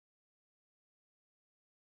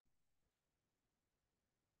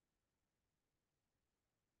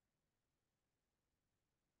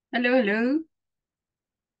Hello, hello.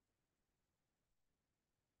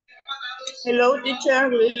 Hello, teacher.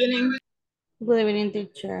 Good evening. Good evening,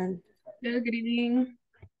 teacher. Hello, good evening.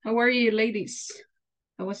 How are you, ladies?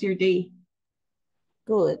 How was your day?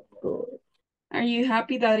 Good, good. Are you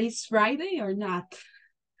happy that it's Friday or not?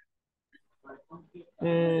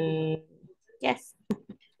 Mm, yes.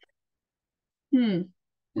 Hmm.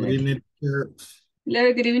 Good Okay. evening, teacher.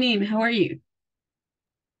 Hello, good evening. How are you?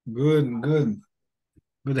 Good, good.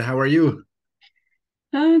 Good, how are you?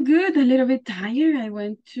 Oh, good. A little bit tired. I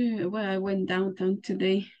went downtown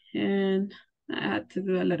today and I had to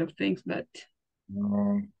do a lot of things, but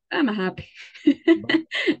Um, I'm happy.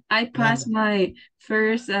 I yeah. passed my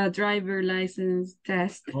first driver license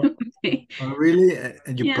test. Oh, really?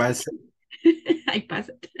 And you Yeah, passed? I passed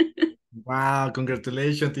it. Wow,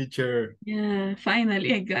 congratulations, teacher. Yeah,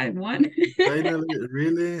 finally I got one. Finally,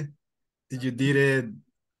 really? Did you did it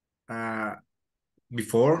uh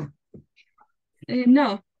before?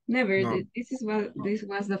 No, never. No. This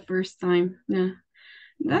was the first time. Yeah,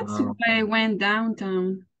 that's Uh, why I went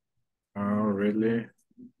downtown. oh, really?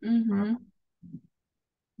 Uh, Mm-hmm.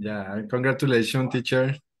 yeah, congratulations,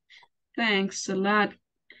 teacher. Thanks a lot.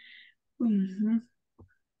 Mm-hmm.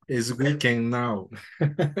 It's weekend now.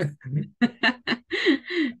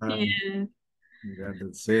 um, Yeah. yeah,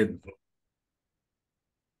 that's it.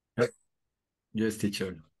 Yes,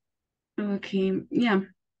 teacher. Okay. Yeah.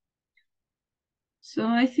 So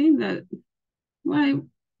I think that well,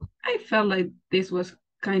 I felt like this was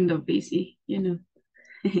kind of busy, you know.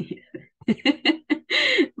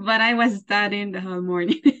 But I was studying the whole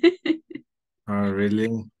morning. Oh,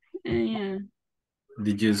 really? Yeah.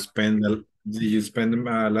 Did you spend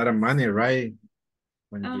a lot of money, right?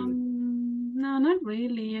 When you No, not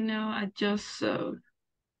really. You know, I just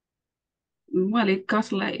well, it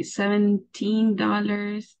cost like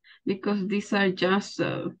 $17 because these are just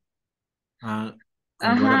uh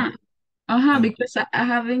and what uh-huh, about and because I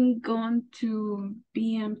haven't gone to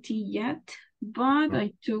BMT yet, but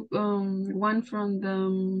I took one from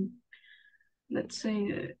the let's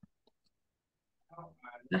say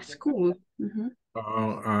the school. Mm-hmm.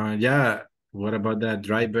 yeah, what about the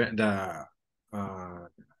driver uh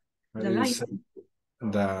how The do you say license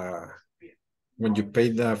the when you pay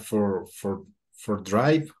the for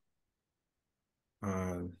drive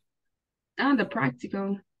uh and the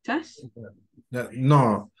practical test.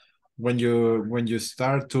 no, when you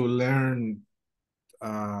start to learn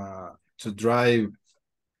to drive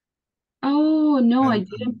Oh no, I and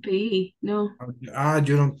didn't pay. No,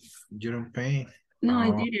 you don't pay. no,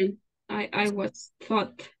 I Oh, didn't. I was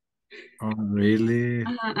taught. oh really?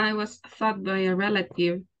 I was taught by a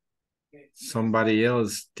relative. Somebody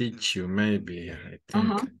else teach you, maybe, I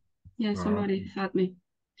Uh-huh. think. Yeah, uh, somebody taught me.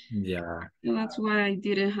 yeah. So that's why I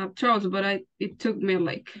didn't have troubles, but it took me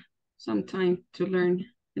like some time to learn,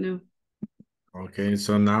 you know. Okay,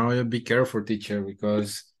 so now you be careful, teacher,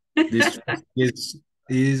 because this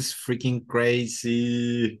is freaking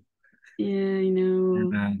crazy. Yeah, I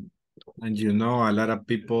know. And, and you know, a lot of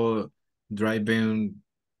people driving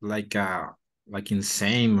like like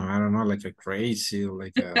insane. I don't know, like a crazy,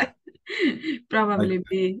 like Probably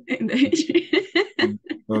be in the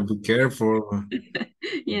so be careful.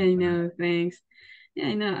 Yeah, I know, thanks. Yeah,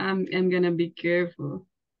 I know. I'm gonna be careful.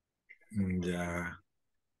 Yeah,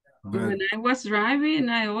 but When I was driving,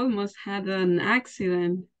 I almost had an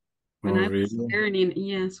accident when oh I was really? learning.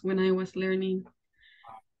 Yes, when I was learning.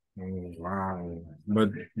 Oh, wow.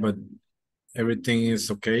 But everything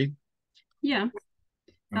is okay. Yeah,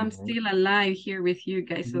 I'm Oh, still alive here with you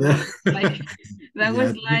guys. So yeah, that yeah.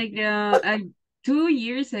 was like 2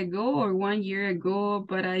 years ago or 1 year ago,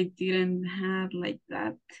 but I didn't have like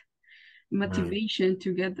that motivation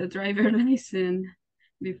to get the driver license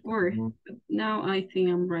before. But now I think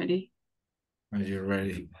I'm ready. Are you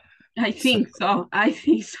ready? I So, think so. I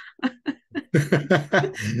think so.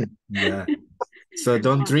 yeah. So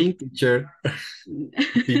don't drink, teacher.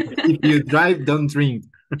 If you drive, don't drink.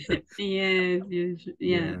 Yes,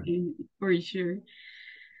 yeah, Yeah, for sure.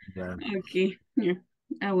 yeah. Okay, yeah.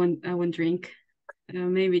 I won't drink.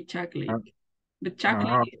 Maybe chocolate, Uh, but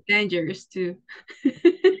chocolate uh, is dangerous too.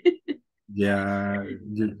 yeah,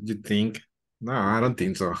 you think? No, I don't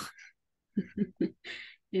think so.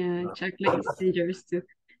 Yeah, chocolate is dangerous too.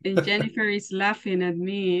 And Jennifer is laughing at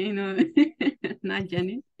me, you know, not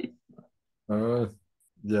Jenny. Uh,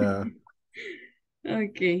 yeah,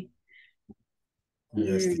 Okay.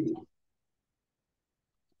 yes.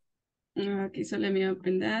 Okay, so let me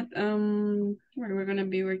open that. Where we're gonna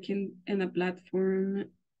be working in a platform.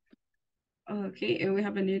 Okay, and we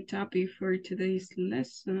have a new topic for today's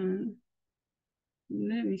lesson.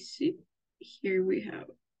 Let me see. Here we have.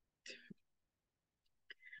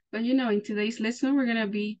 But you know, in today's lesson, we're gonna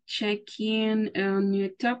be checking a new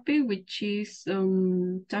topic, which is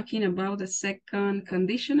talking about the second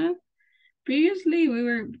conditional. Previously, we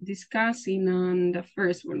were discussing on the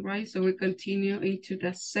first one, right? So we continue into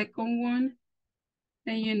the second one.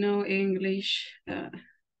 And you know, English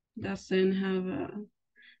doesn't have an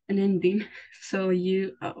ending. So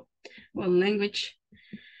well, language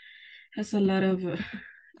has a lot of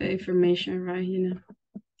information, right? You know.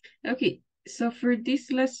 Okay, so for this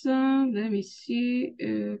lesson, let me see.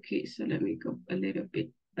 Okay, so let me go a little bit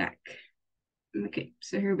back. Okay,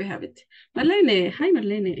 so here we have it. Marlene, hi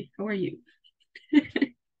Marlene, how are you?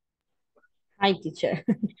 Hi, teacher.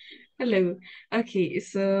 Hello. Okay,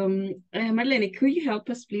 so Marlene, could you help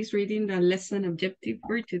us please reading the lesson objective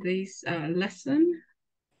for today's lesson?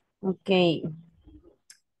 Okay.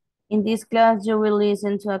 In this class, you will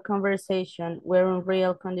listen to a conversation wherein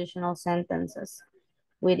real conditional sentences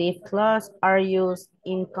with if clause are used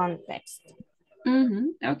in context.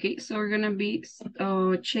 Okay, so we're gonna be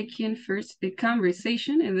checking first the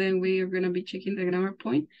conversation, and then we are gonna be checking the grammar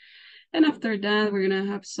point. And after that, we're gonna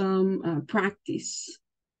have some practice.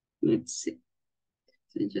 Let's see.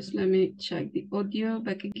 So just let me check the audio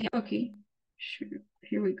back again. Okay, sure.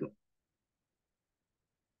 Here we go.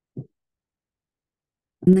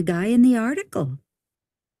 The guy in the article.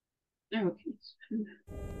 Okay.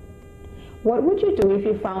 What would you do if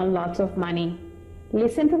you found lots of money?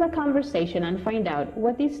 Listen to the conversation and find out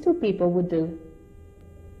what these two people would do.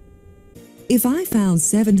 If I found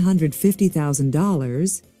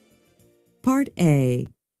 $750,000, Part A,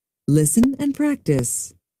 listen and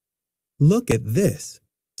practice. Look at this.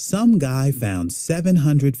 Some guy found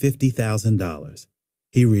 $750,000.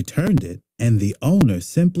 He returned it, and the owner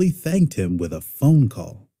simply thanked him with a phone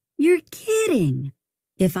call. You're kidding.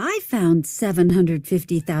 If I found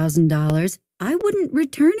 $750,000, I wouldn't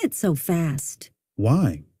return it so fast.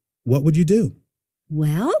 Why? What would you do?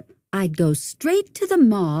 Well, I'd go straight to the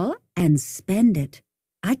mall and spend it.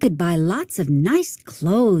 I could buy lots of nice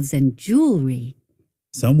clothes and jewelry.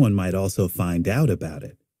 Someone might also find out about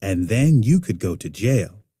it, and then you could go to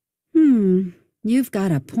jail. You've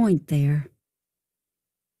got a point there.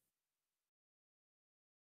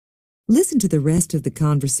 Listen to the rest of the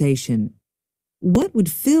conversation. What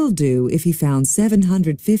would Phil do if he found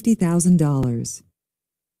 $750,000?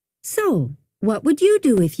 So, what would you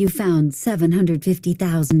do if you found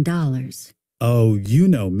 $750,000? Oh, you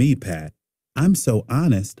know me, Pat. I'm so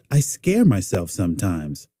honest, I scare myself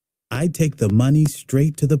sometimes. I'd take the money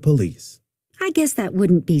straight to the police. I guess that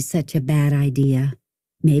wouldn't be such a bad idea.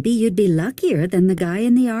 Maybe you'd be luckier than the guy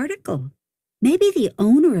in the article. Maybe the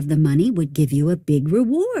owner of the money would give you a big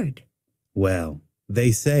reward. Well,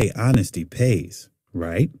 they say honesty pays,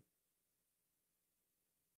 right?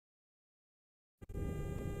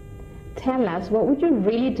 Tell us, what would you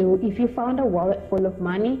really do if you found a wallet full of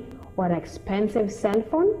money or an expensive cell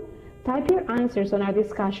phone? Type your answers on our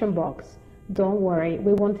discussion box. Don't worry,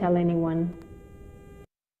 we won't tell anyone.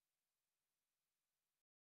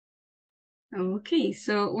 Okay,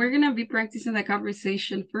 so we're gonna be practicing the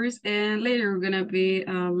conversation first, and later we're gonna be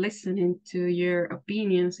listening to your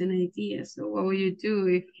opinions and ideas. So what would you do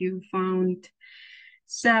if you found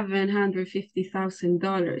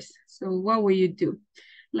 $750,000? So what will you do?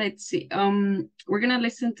 Let's see. We're gonna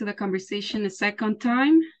listen to the conversation a second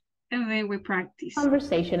time, and then we practice.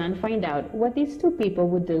 Conversation and find out what these two people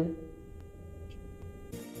would do.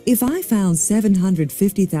 If I found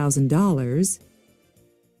 $750,000,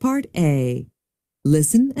 Part A,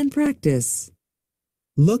 listen and practice.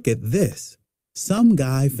 Look at this. Some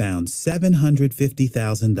guy found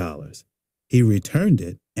 $750,000. He returned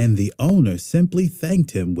it, and the owner simply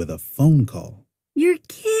thanked him with a phone call. You're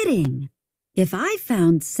kidding. If I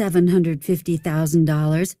found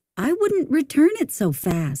 $750,000, I wouldn't return it so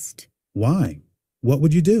fast. Why? What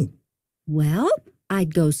would you do? Well,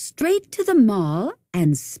 I'd go straight to the mall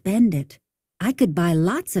and spend it. I could buy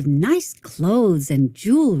lots of nice clothes and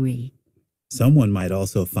jewelry. Someone might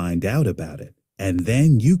also find out about it, and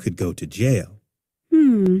then you could go to jail.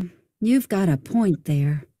 You've got a point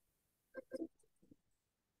there.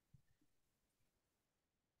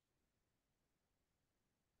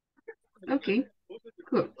 Okay,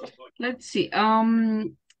 cool. Let's see.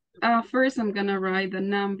 First I'm gonna write the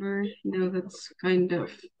number. You know, that's kind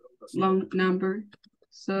of long number.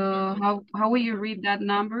 So how will you read that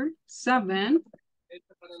number?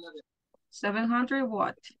 700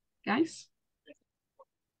 what, guys?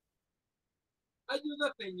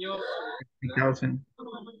 1,000.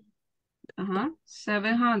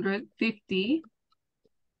 750,000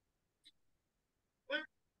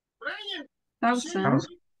 $1,000.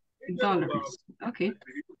 Okay,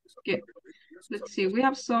 good. let's see. We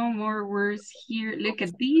have some more words here. Look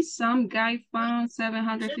at these. Some guy found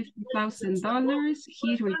 $750,000.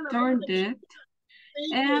 He returned it.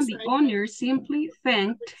 And the owner simply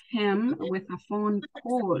thanked him with a phone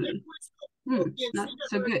call. Not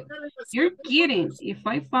so good. You're kidding. If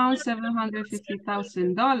I found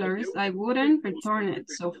 $750,000, I wouldn't return it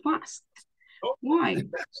so fast. Why?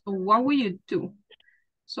 So what will you do?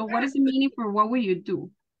 So what is the meaning for what will you do?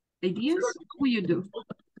 Ideas? What will you do?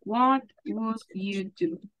 What would you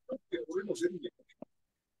do?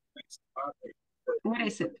 What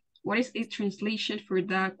is it? What is a translation for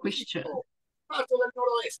that question? So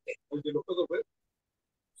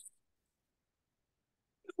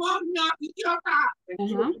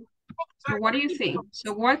what do you think?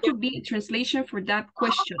 So what could be a translation for that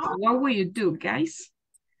question? What will you do, guys?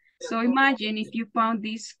 So imagine if you found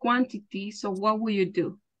this quantity, so what will you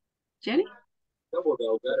do? Jenny? What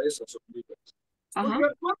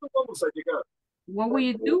will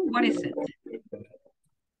you do? What is it?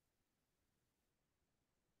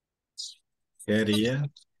 ¿Qué haría?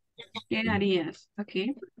 ¿Qué harías?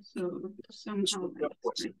 Okay, so somehow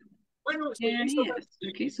 ¿qué harías?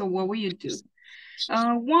 Okay, so what will you do?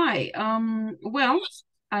 Why? Well,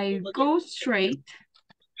 I go straight.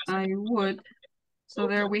 I would. So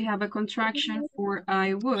there we have a contraction for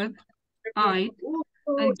I would. I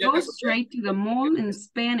go straight to the mall and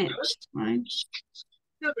spend it, right?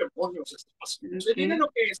 Okay.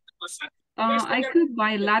 I could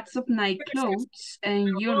buy lots of night clothes and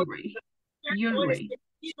jewelry.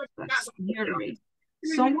 That's jewelry.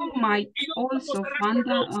 Someone might also find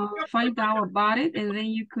out about it, and then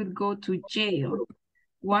you could go to jail.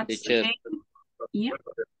 What's Teacher, jail? Yeah.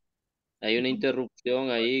 hay una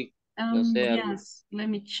interrupción ahí. No sé. Yes, let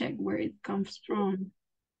me check where it comes from.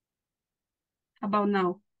 How about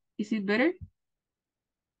now? Is it better?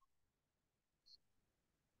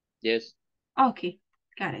 Yes. Okay,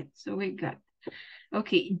 got it. So we got,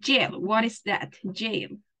 okay, jail. What is that? Jail.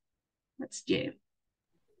 What's jail?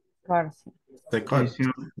 Cárcel.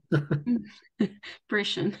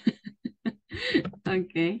 Prison.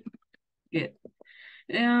 Okay, good.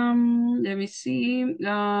 Let me see.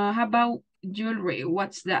 How about jewelry?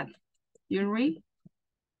 What's that? Jewelry?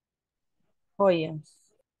 Oh, yes.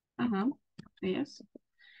 Yes.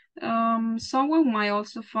 Someone might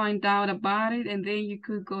also find out about it and then you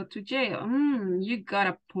could go to jail. You got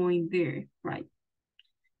a point there, right?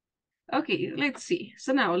 Okay, let's see.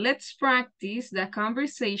 So now let's practice the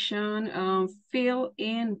conversation. Fill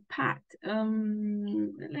in Pat.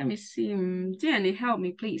 Let me see. Jenny, help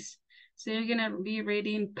me, please. So you're gonna be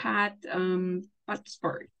reading Pat, Pat's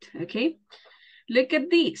part, okay? Look at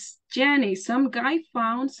this. Jenny, some guy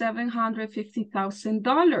found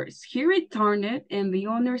 $750,000. He returned it and the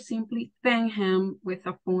owner simply thanked him with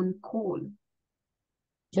a phone call.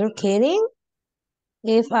 You're kidding?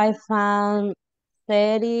 If I found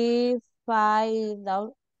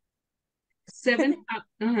 35,000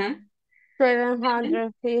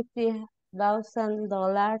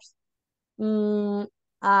 $750,000,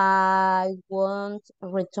 I won't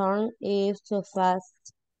return if too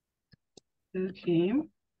fast. Okay.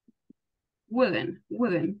 Wouldn't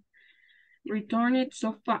return it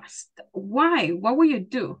so fast. Why? What will you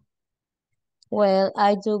do? Well,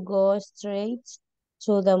 I do go straight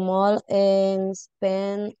to the mall and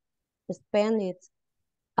spend it.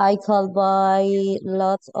 I could buy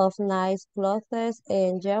lots of nice clothes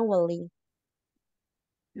and jewelry.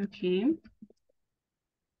 Okay.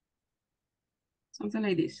 Something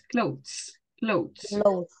like this. Clothes.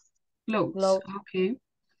 Okay.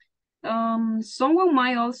 Someone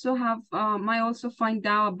might also find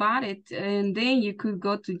out about it and then you could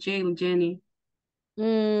go to jail, Jenny.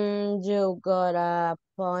 You got a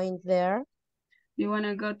point there. You want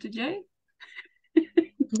to go to jail?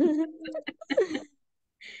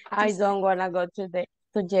 I don't want to go to jail.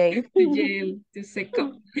 To jail, to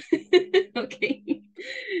sick-up. Okay.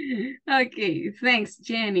 Okay, thanks,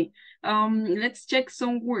 Jenny. Let's check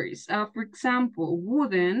some words. For example,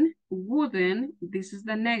 wooden, this is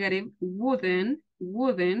the negative, wooden,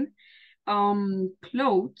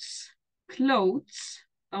 clothes,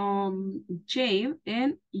 jail,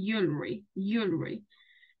 and jewelry.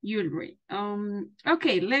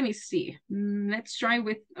 Okay, let me see. Let's try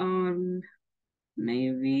with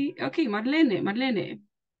maybe, okay, Marlene.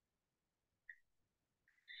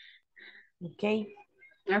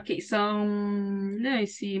 Okay, so let me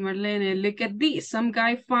see, Marlene, look at this. Some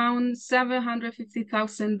guy found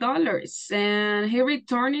 $750,000 and he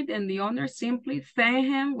returned it and the owner simply thanked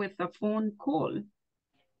him with a phone call.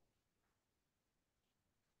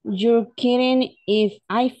 You're kidding? If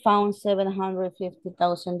I found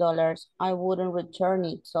 $750,000, I wouldn't return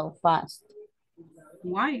it so fast.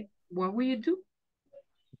 Why? What will you do?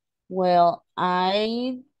 Well,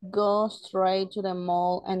 I go straight to the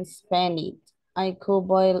mall and spend it. I could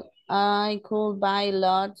buy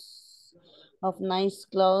lots of nice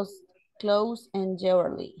clothes and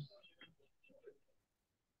jewelry.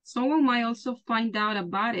 Someone might also find out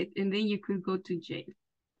about it and then you could go to jail.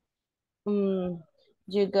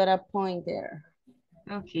 You got a point there.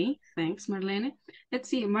 Okay, thanks, Marlene. Let's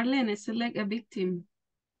see, Marlene, select a victim.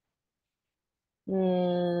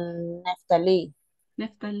 Neftali.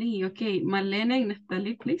 Neftali, okay. Marlene and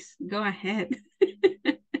Neftali, please, go ahead.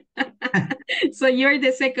 So you're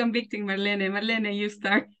the second victim, Marlene. Marlene, you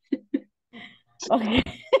start. Okay.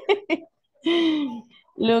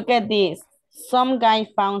 Look at this. Some guy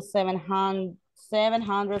found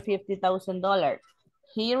 $750,000.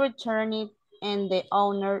 He returned it and the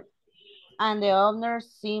owner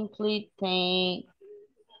simply thanked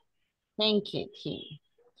him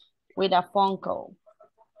with a phone call.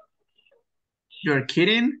 You're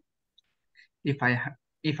kidding? If I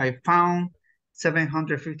found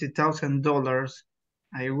 $750,000,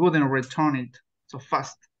 I wouldn't return it so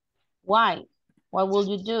fast. Why? What will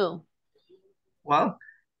you do? Well,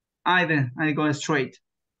 I go straight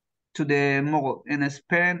to the mall and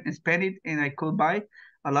spend it, and I could buy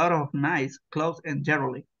a lot of nice clothes and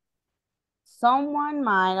jewelry. Someone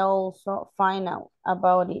might also find out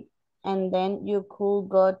about it, and then you could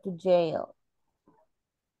go to jail.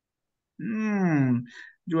 You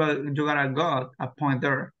got a point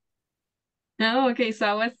there. Oh, okay, so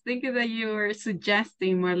I was thinking that you were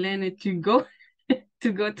suggesting Marlene to go to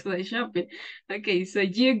the shopping. Okay, so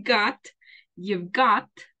you've got a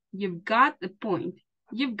point.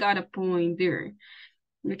 You've got a point there.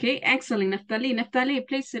 Okay, excellent. Neftali,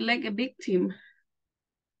 please select a victim.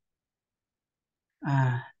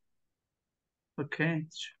 Okay.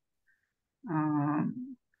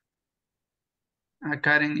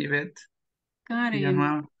 Karen Yvette.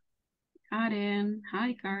 Karen. Karen.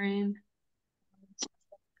 Hi, Karen.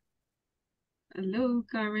 Hello,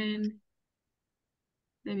 Karen.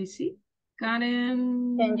 Let me see.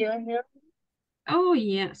 Karen. Can you hear me? Oh,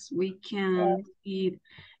 yes, we can. Yes.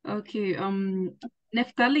 Okay,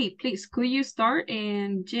 Neftali, please, could you start?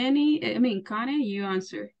 And Karen, you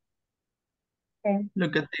answer. Okay.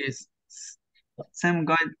 Look at this. Some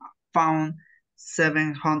guy found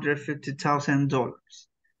 $750,000.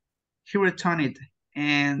 He returned it,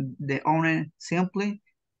 and the owner simply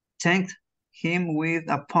thanked him with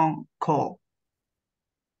a phone call.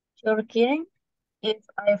 You're kidding? If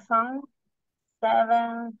I found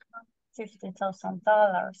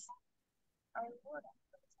 $750,000, I wouldn't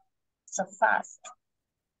so fast.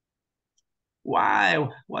 Why?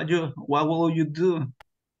 What will you do?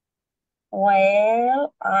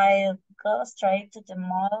 Well, I go straight to the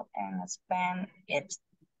mall and spend it.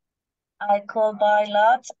 I could buy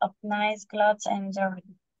lots of nice clothes and jewelry.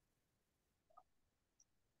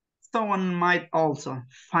 Someone might also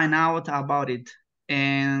find out about it,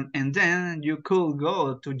 and then you could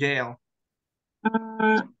go to jail.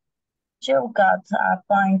 You got a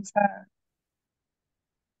point there.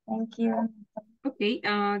 Thank you. Okay,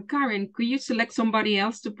 Karen, could you select somebody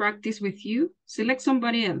else to practice with you? Select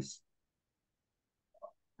somebody else.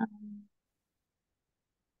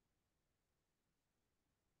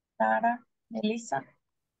 Sarah, Elisa.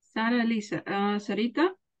 Sarah, Elisa.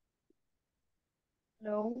 Sarita?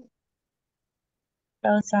 Hello.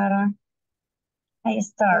 Hello, Sarah. I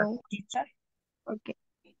start, hello. Teacher. Okay.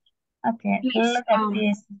 Okay, Please, look at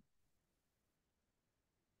this.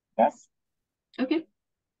 Yes? Okay.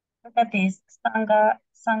 Look at this.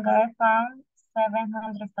 Some guy found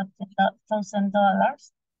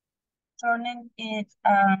 $750,000. Turning it,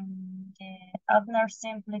 the owner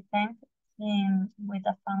simply thanked him with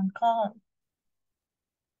a phone call.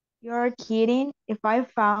 You're kidding? If I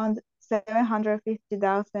found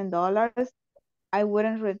 $750,000, I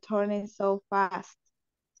wouldn't return it so fast.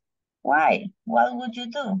 Why? What would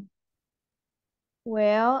you do?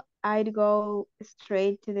 Well, I'd go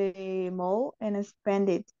straight to the mall and spend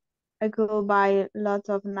it. I could buy lots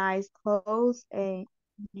of nice clothes and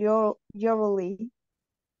jewelry.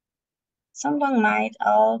 Someone might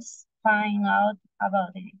also find out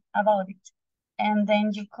about it, and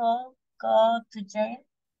then you could go to jail.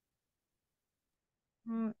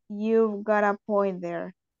 You've got a point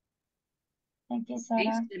there. Thank you,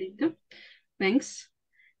 Sarah. Thanks.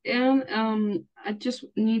 And I just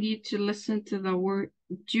need you to listen to the word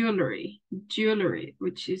jewelry,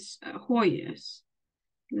 which is joyas.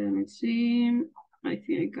 Let me see. I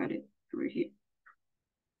think I got it right here.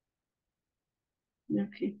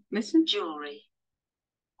 Okay, listen. Jewelry.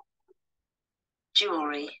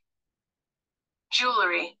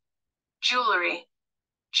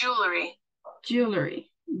 Jewelry.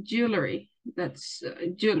 Jewelry. Jewelry. That's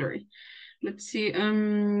jewelry. Let's see.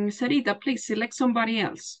 Sarita, please select somebody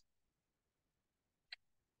else.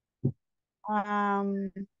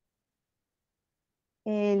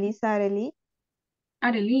 Lisa Arely.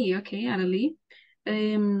 Arely, okay, Arely.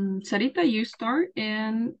 Sarita, you start,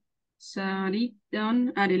 and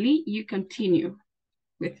Sarita, Arely, you continue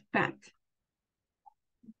with Pat.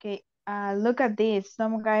 Okay, look at this.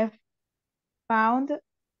 Some guy found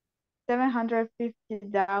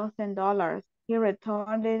 $750,000. He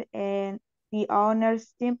returned it, and the owner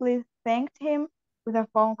simply thanked him with a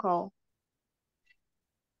phone call.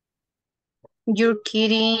 You're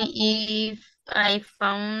kidding. If I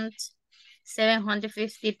found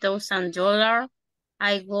 $750,000,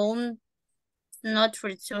 I won't not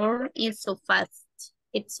return it so fast.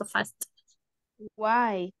 It's so fast.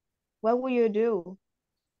 Why? What will you do?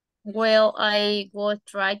 Well, I go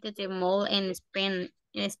try to the mall and spend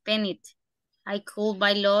it. I could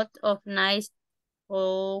buy lot of nice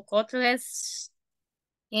clothes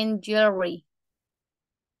and jewelry.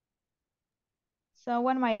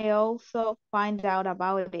 Someone might also find out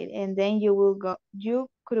about it, and then you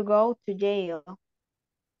could go to jail.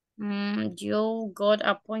 You got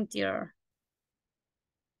a point there.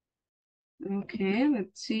 Okay,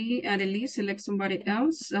 let's see. Adelie, select somebody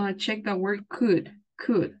else. Check the word could.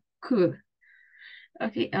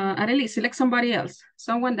 Okay, Adelie, select somebody else.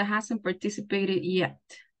 Someone that hasn't participated yet.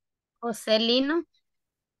 Joselino?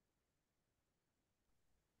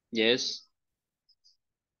 Yes.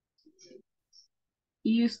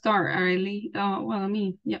 You start, Adelie. Well, I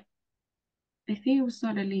mean, yeah. I think it was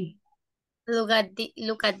Adelie. Look at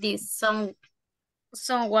this. Some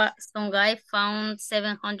guy found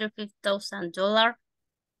 $750,000.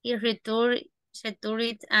 He returned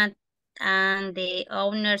it, and the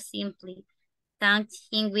owner simply thanked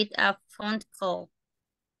him with a phone call.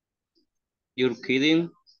 You're kidding?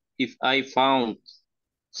 If I found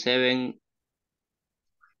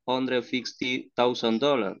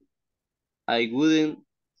 $750,000, I wouldn't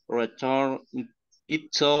return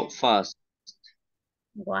it so fast.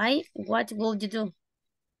 Why? What would you do?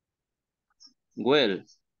 Well,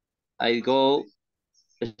 I go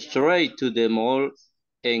straight to the mall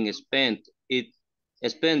and spend it.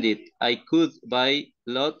 I could buy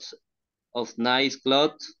lots of nice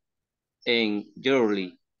clothes and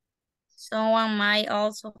jewelry. Someone might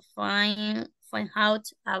also find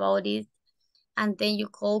out about it, and then you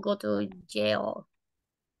could go to jail.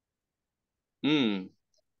 You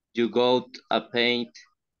got a point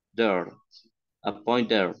there.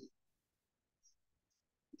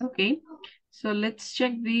 Okay, so let's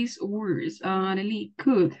check these words. Adelie,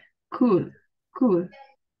 could,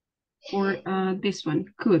 or this one,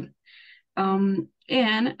 could. And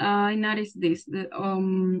I noticed this, let's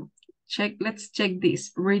check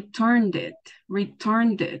this. Returned it,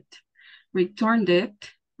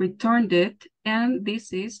 and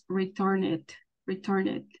this is return it.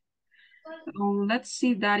 Let's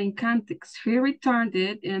see that in context. He returned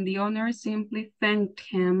it, and the owner simply thanked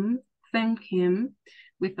him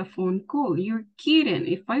with a phone call. You're kidding.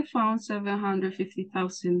 If I found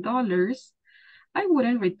 $750,000, I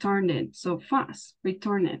wouldn't return it so fast.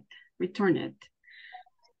 Return it.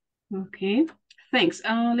 Okay, thanks.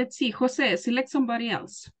 Let's see. Jose, select somebody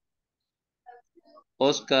else.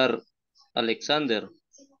 Oscar Alexander.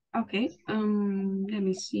 Okay, let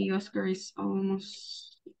me see. Oscar is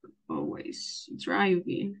almost always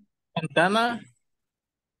driving. Montana?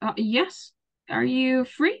 Yes. Are you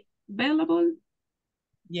free? Available?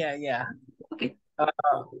 Yeah. Okay.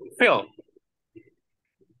 Phil.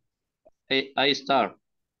 I start.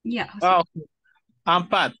 Yeah. Oh, I'm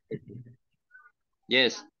Pat.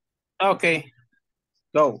 Yes. Okay.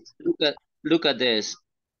 Go. Look at this.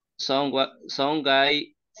 Some guy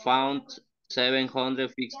found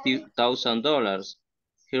 $750,000.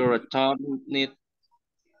 He returned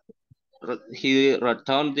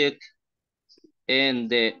it, and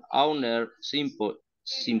the owner simply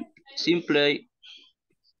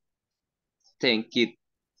thanked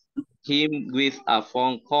him with a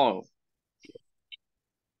phone call.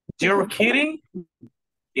 You're kidding?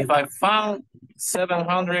 If I found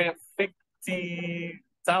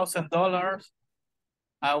 $750,000,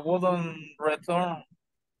 I wouldn't return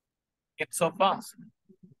it so fast.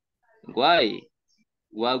 Why?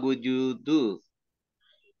 What would you do?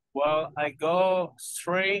 Well, I go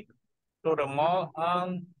straight to the mall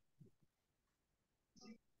and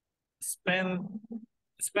spend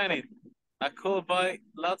it. I could buy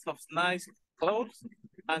lots of nice clothes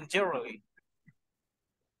and jewelry.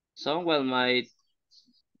 Someone might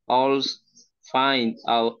also find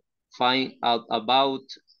out about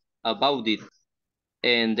it,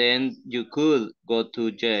 and then you could go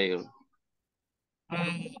to jail.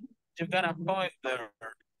 You got a point there.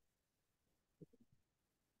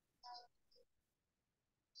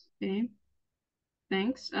 Okay.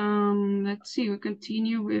 Thanks. Let's see. We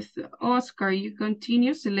continue with Oscar. You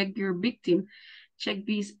continue. Select your victim. Check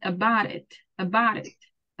these about it, about it,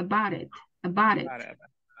 about it, about it,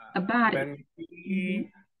 about it,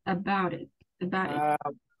 about it, about it.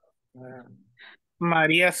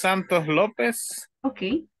 María Santos López.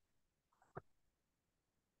 Okay.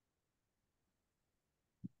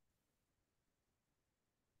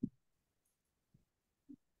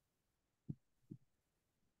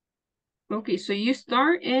 Okay, so you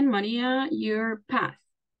start and Maria, your path,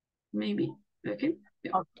 maybe. Okay.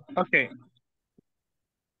 Yeah. Okay.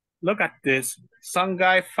 Look at this. Some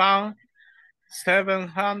guy found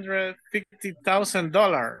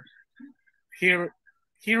 $750,000.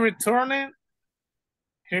 He returned it,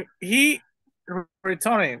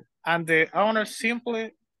 and the owner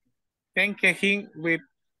simply thanked him with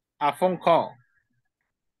a phone call.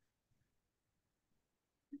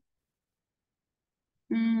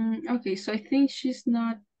 Okay, so I think she's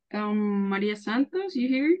not Maria Santos. You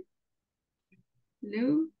hear?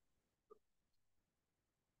 Hello.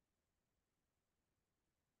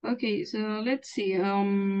 Okay, so let's see.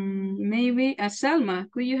 Maybe Selma.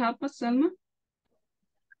 Could you help us, Selma?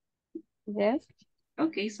 Yes.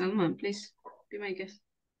 Okay, Selma, please be my guest.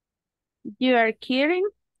 You are kidding?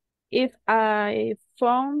 If I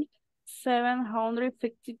found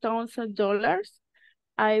 $750,000,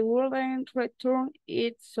 I wouldn't return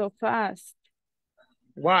it so fast.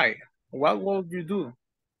 Why? What would you do?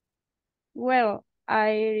 Well,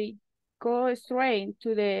 I go straight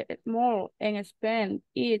to the mall and spend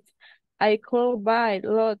it. I could buy a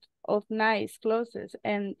lot of nice clothes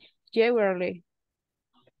and jewelry.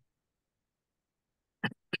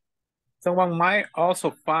 Someone might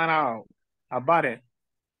also find out about it,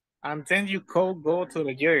 and then you could go to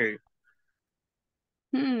the jail.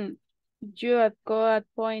 You have got a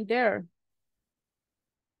point there.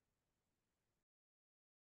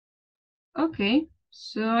 Okay,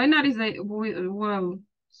 so I noticed that well,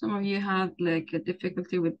 some of you had like a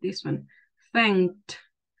difficulty with this one. Thanked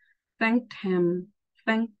him.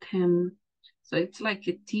 So it's like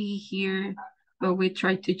a T here, but we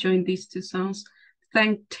tried to join these two sounds.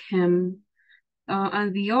 Thanked him.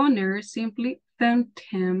 And the owner simply thanked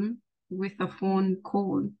him with a phone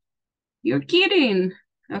call. You're kidding.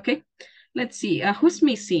 Okay, let's see. Who's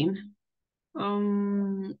missing?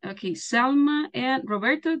 Okay, Selma and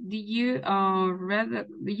Roberto, did you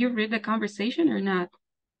read the conversation or not?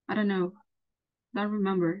 I don't know. Don't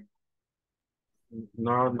remember.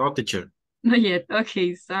 No, teacher. Not yet.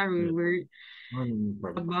 Okay, sorry. Yeah. We're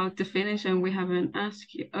about to finish and we haven't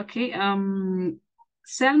asked you. Okay,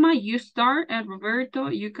 Selma, you start, and Roberto,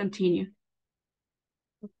 you continue.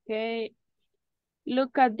 Okay.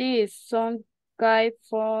 Look at this. Some guy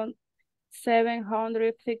found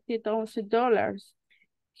 $750,000.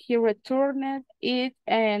 He returned it,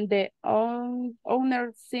 and the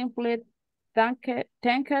owner simply thanked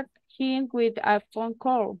him with a phone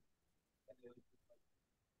call.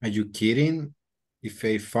 Are you kidding? If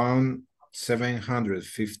I found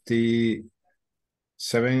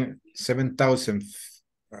 7,000,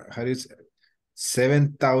 how is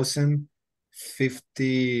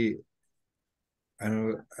 7,050?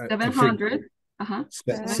 700.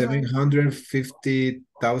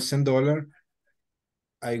 $750,000.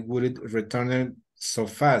 I wouldn't return it so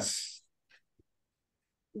fast.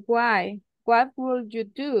 Why? What would you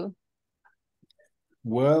do?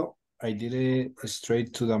 Well, I did it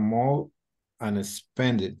straight to the mall and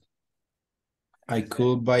spend it. I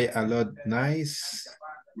could buy a lot nice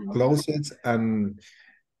clothes and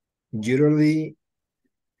jewelry.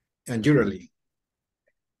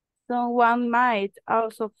 Someone might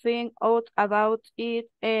also think out about it,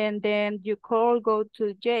 and then you could go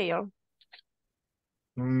to jail.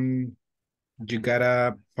 You got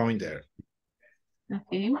a point there.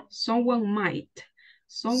 Okay, someone might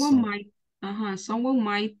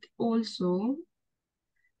also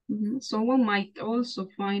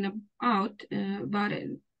find out about it.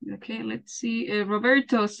 Okay, let's see.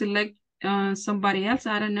 Roberto, select somebody else.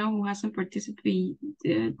 I don't know who hasn't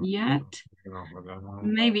participated yet.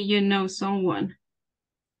 Maybe you know someone.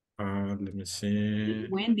 Let me see.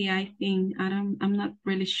 Wendy, I think. I'm not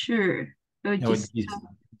really sure. Oh,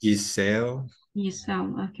 Giselle.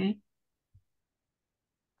 Giselle, okay.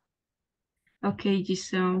 Okay,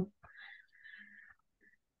 Giselle.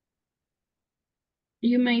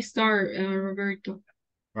 You may start, Roberto.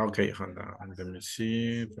 Okay, hold on. Let me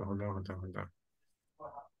see. Hold on.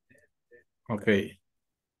 Okay.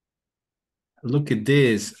 Look at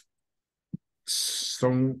this.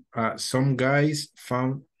 Some guys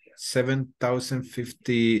found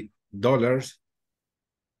 $7,050.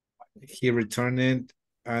 He returned it,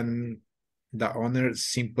 and the owner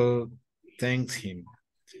simply thanked him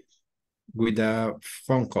with a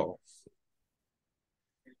phone call.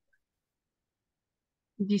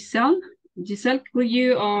 Giselle, could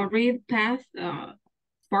you read past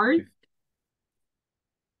part?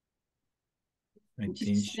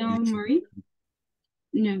 Giselle Marie?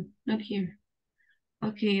 No, not here.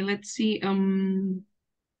 Okay, let's see. Oh,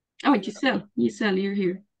 Giselle, you're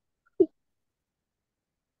here.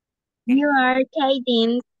 You are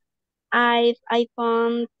kidding. I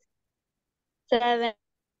found 7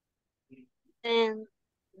 and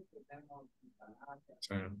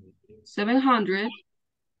 700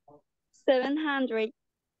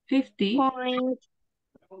 50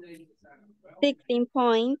 16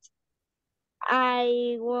 points.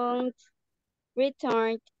 I won't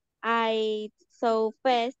return. I so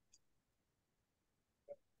fast.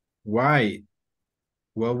 Why?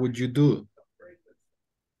 What would you do?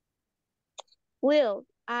 Well,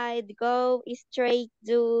 I'd go straight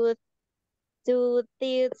to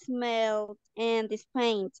this smell and this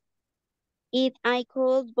paint. It I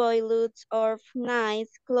could buy lots of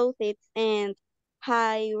nice clothes and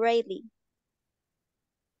high rarely.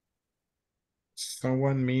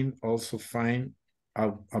 Someone mean also find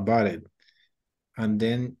out about it, and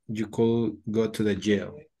then you could go to the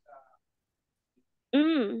jail.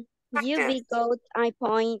 You be got I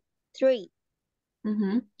point 3.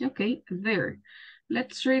 Okay, there.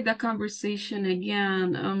 Let's read the conversation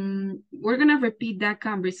again. We're gonna repeat that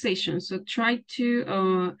conversation, so try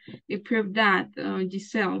to improve that,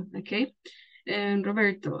 Giselle, okay? And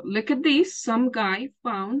Roberto, look at this. Some guy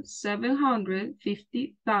found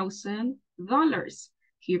 $750,000.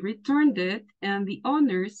 He returned it, and the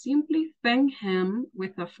owner simply thanked him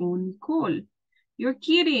with a phone call. You're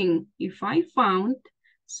kidding. If I found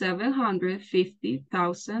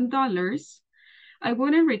 $750,000, I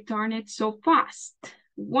wouldn't return it so fast.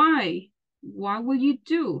 Why? What will you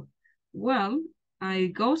do? Well, I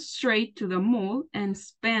go straight to the mall and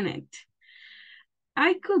spend it.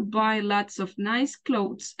 I could buy lots of nice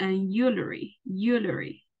clothes and jewelry.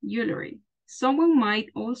 Someone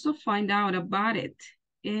might also find out about it,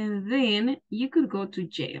 and then you could go to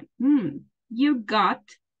jail. You've got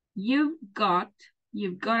a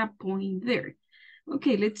point there.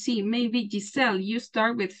 Okay, let's see. Maybe Giselle, you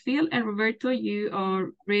start with Phil, and Roberto, you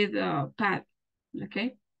read Pat.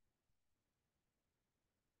 Okay.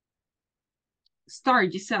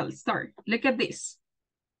 Start, Giselle, start. Look at this.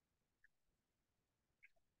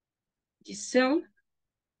 Giselle,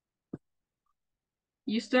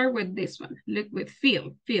 you start with this one. Look with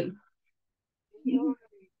Phil.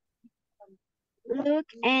 Look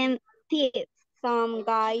and this. Some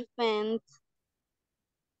guy spent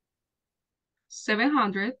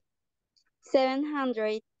 700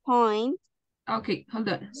 points. Okay, hold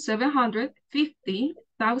on.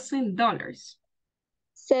 $750,000.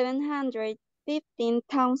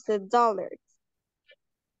 $715,000.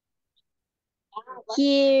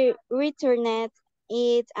 He returned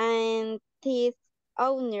it and his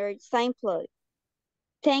owner simply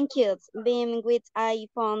thank you, being with a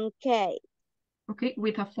phone call. Okay,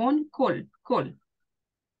 with a phone call.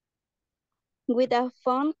 With a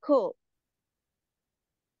phone call.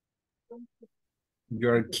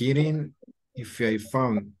 You're kidding? If I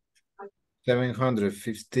found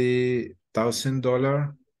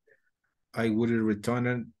 $750,000, I would return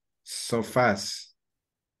it so fast.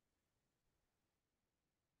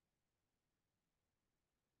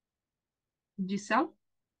 Giselle?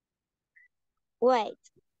 Wait,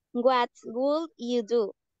 what would you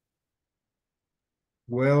do?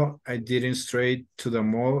 Well, I didn't straight to the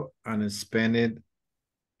mall and spend it.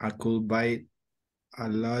 I could buy a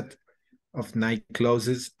lot of nice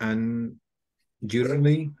clothes and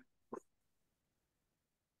jewelry.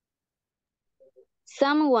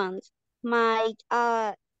 Someone might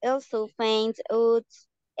also find out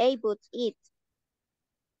about it,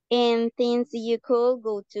 and things you could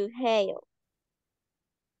go to hell.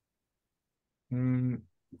 You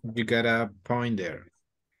got a point there.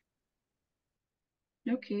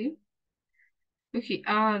 Okay.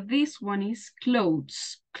 This one is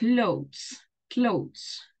clothes.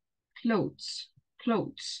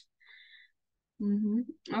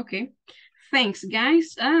 Okay. Thanks,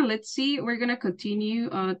 guys. Let's see. We're gonna continue.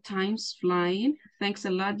 Time's flying. Thanks a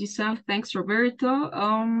lot, Giselle. Thanks, Roberto.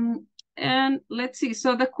 And let's see.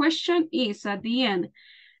 So the question is at the end,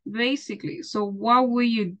 basically. So what will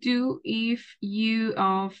you do if you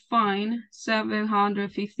find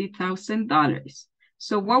 $750,000?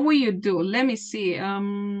 So what will you do? Let me see.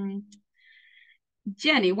 Jenny,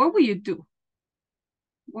 what will you do?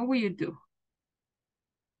 What will you do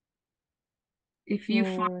if you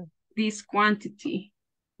find this quantity?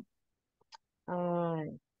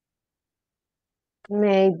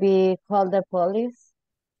 Maybe call the police.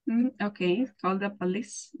 Okay, call the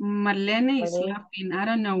police. Marlene is Police. laughing. I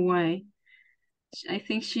don't know why. I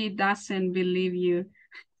think she doesn't believe you.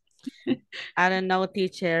 I don't know,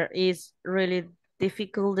 teacher. It's really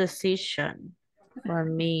difficult decision for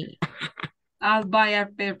me. I'll buy a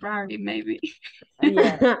Ferrari, maybe.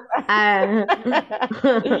 Yeah. I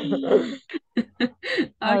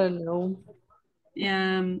Okay. don't know.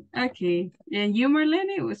 Okay. And you,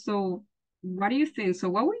 Marlene, so what do you think? So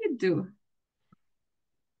what will you do?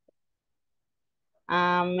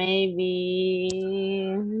 Maybe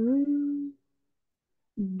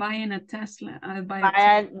Buying a Tesla. I'll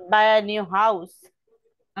buy buy a new house.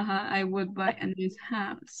 I would buy a new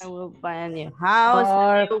house. I will buy a new house.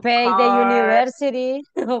 Or new pay car, the university.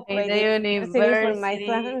 Or pay pay the the university for my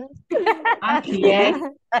university. son. Okay. Yeah.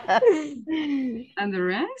 And the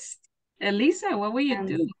rest? Elisa, what will you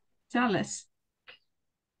do? Tell us.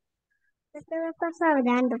 ¿Qué me estás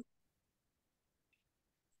hablando?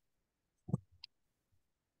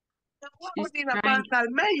 She's trying.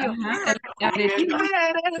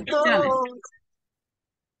 Tell us.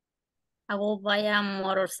 I will buy a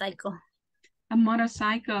motorcycle. A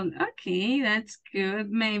motorcycle. Okay, that's good.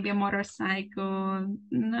 Maybe a motorcycle.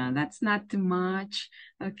 No, that's not too much.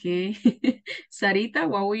 Okay. Sarita,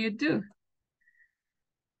 what will you do?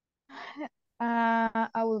 I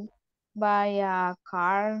will buy a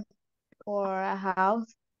car or a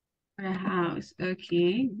house. A house.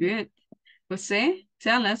 Okay, good. Jose,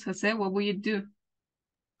 tell us, Jose, what will you do?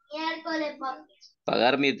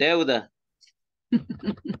 Pagar mi deuda.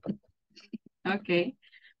 Okay,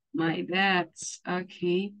 my dad's.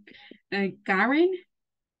 Okay. Karen,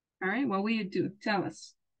 what will you do? Tell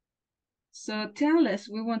us. So tell us,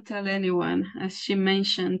 we won't tell anyone, as she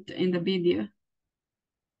mentioned in the video.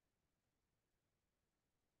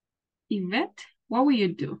 Yvette, what will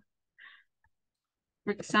you do?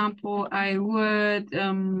 For example, I would,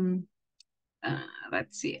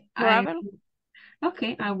 let's see. Travel?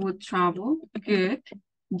 Okay, I would travel. Good.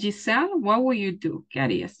 Giselle, what will you do? ¿Qué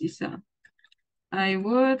harías, Giselle? I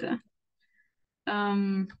would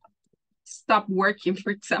stop working,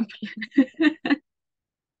 for example.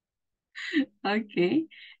 Okay.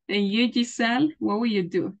 And you, Giselle, what will you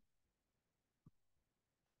do?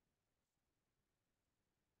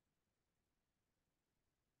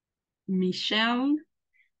 Michelle,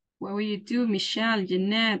 what will you do? Michelle,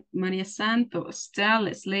 Jeanette, Maria Santos, tell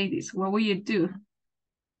us, ladies, what will you do?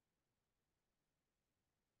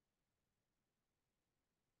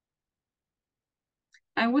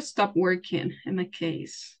 I will stop working in my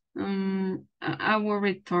case. I will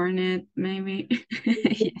return it, maybe.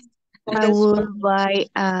 Yes. I will buy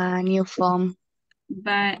a new phone.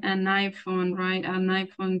 Buy an iPhone, right? An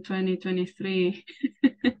iPhone 2023.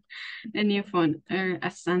 A new phone, or a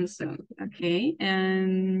Samsung. Okay,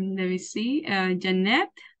 and let me see.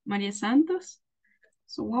 Jeanette, Maria Santos.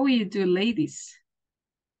 So what will you do, ladies?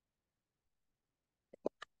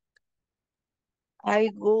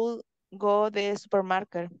 I will go the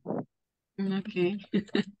supermarket. Okay.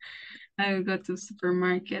 I will go to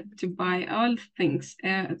supermarket to buy all things,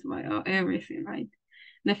 to buy everything, right?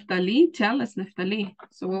 Neftali, tell us, Neftali.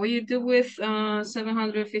 So what will you do with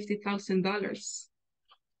 $750,000?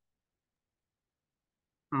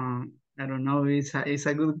 I don't know. It's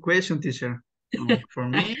a good question, teacher. For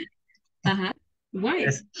me. Why?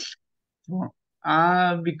 Yes.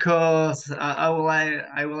 Because I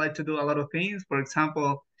would like to do a lot of things. For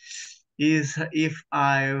example, if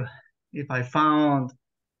I found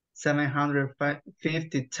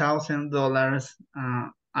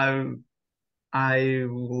 $750,000, I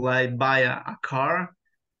would like buy a car,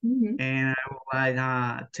 and I would like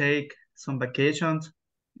take some vacations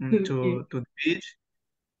to the beach,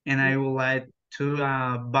 and I would like to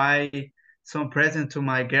buy some present to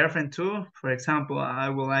my girlfriend too. For example, I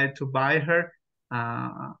would like to buy her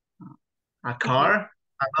a car,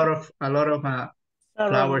 a lot of So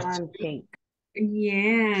flowers, romantic.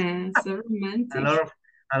 Yeah, so romantic.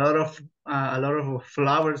 a lot of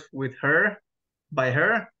flowers with her, by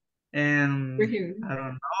her, and I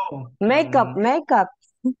don't know. Makeup. Makeup,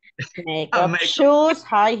 shoes,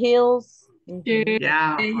 high heels.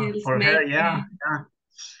 Yeah, Heels, for her, yeah.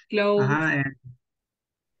 Clothes. And,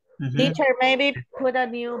 Teacher, maybe put a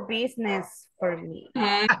new business for me.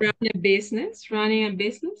 Running a business,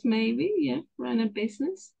 maybe, yeah, run a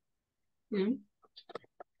business. Yeah.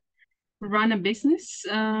 Run a business?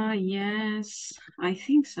 Yes, I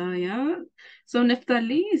think so, yeah. So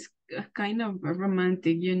Neftali is kind of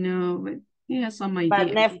romantic, you know, but he has some But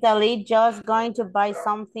ideas. Neftali just going to buy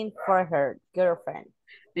something for her girlfriend.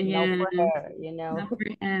 Yeah, not for her, you know. not for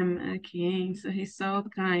him. Okay, so he's so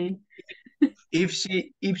kind. If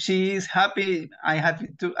she is happy, I happy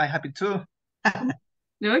too. I happy too.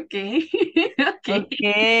 Okay. Okay.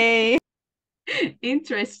 Okay.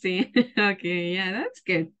 Interesting. Okay, yeah, that's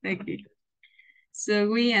good. Okay. So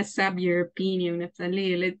we accept your opinion,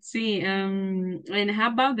 Natalie. Let's see. And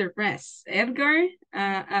how about the rest? Edgar,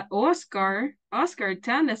 Oscar,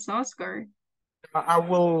 tell us, Oscar. I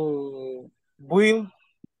will build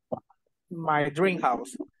my dream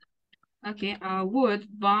house. Okay, I would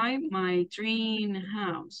buy my dream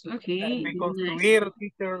house. Okay, Construir,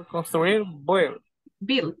 teacher, construir, build.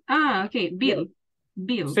 Build. Ah, okay, build.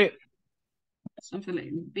 Build. Sí. Something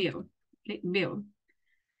like build. Okay, build.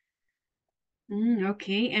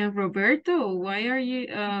 Okay, and Roberto, why are you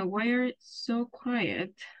so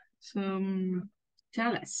quiet? So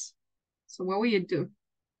tell us. So what will you do?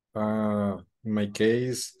 In my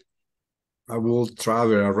case, I will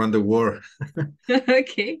travel around the world.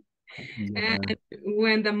 Okay. Yeah. And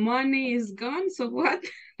when the money is gone, so what?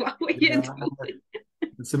 What will you do?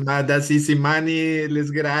 That's easy money. Let's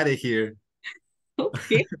get out of here.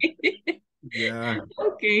 Okay. Yeah.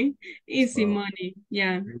 Okay. Easy So, money.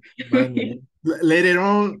 Yeah. money. Later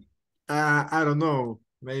on, I don't know.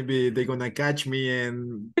 Maybe they're gonna catch me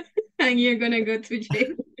and And you're gonna go to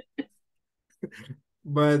jail.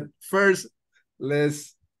 but first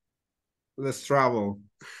let's travel.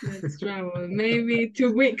 Let's travel. Maybe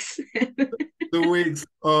 2 weeks. 2 weeks.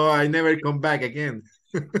 Oh, I never come back again.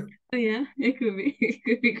 Oh, yeah, it could be. It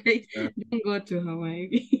could be great. Yeah. Don't go to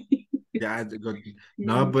Hawaii. Yeah,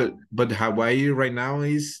 no, but Hawaii right now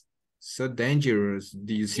is so dangerous.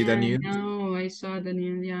 Do you see the news? No, I saw the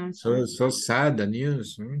news. Yeah. So sad, the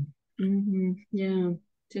news. Yeah,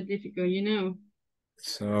 so difficult, you know.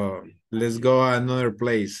 So let's go another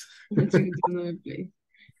place. To another place.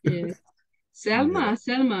 Yeah. Selma,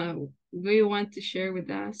 do you want to share with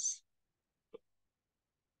us?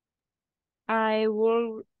 I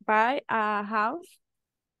will buy a house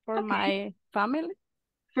for my family.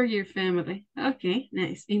 For your family. Okay,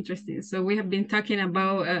 nice, interesting. So we have been talking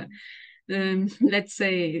about, let's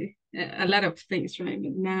say, a lot of things, right?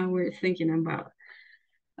 But now we're thinking about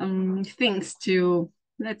things to,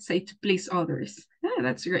 let's say, to please others. Yeah,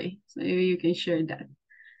 that's great. So you can share that.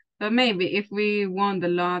 But maybe if we won the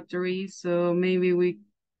lottery, so maybe we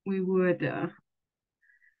would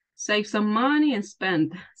save some money and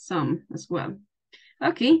spend some as well.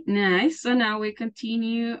 Okay, nice. So now we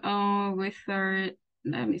continue with our,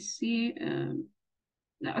 let me see.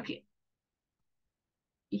 Okay,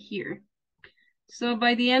 here. So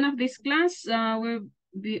by the end of this class,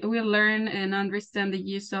 we'll learn and understand the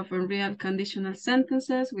use of unreal conditional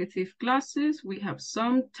sentences with if clauses. We have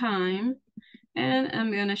some time, and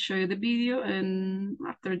I'm gonna show you the video, and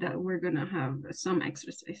after that, we're gonna have some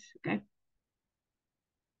exercise, okay?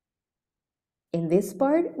 In this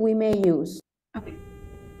part, we may use. Okay.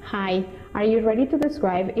 Hi, are you ready to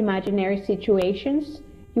describe imaginary situations?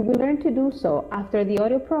 You will learn to do so after the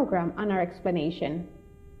audio program and our explanation.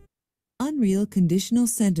 Unreal conditional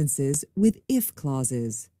sentences with if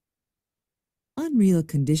clauses. Unreal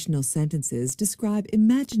conditional sentences describe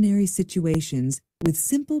imaginary situations with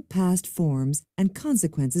simple past forms and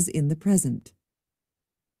consequences in the present.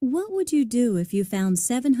 What would you do if you found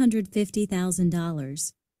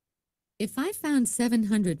 $750,000? If I found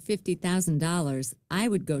 $750,000, I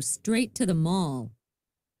would go straight to the mall.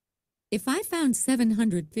 If I found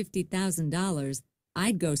 $750,000,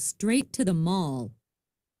 I'd go straight to the mall.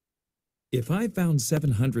 If I found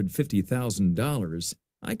 $750,000,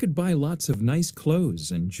 I could buy lots of nice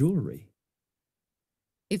clothes and jewelry.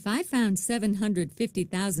 If I found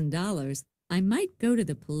 $750,000, I might go to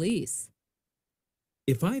the police.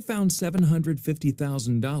 If I found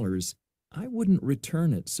 $750,000, I wouldn't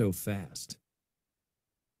return it so fast.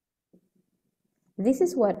 This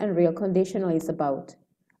is what unreal conditional is about.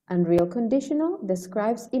 Unreal conditional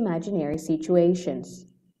describes imaginary situations.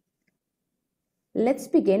 Let's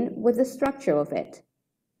begin with the structure of it.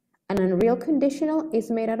 An unreal conditional is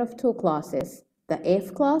made out of 2 clauses, the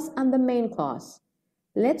if clause and the main clause.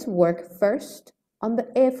 Let's work first on the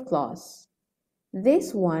if clause.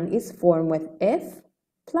 This one is formed with if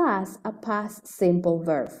plus a past simple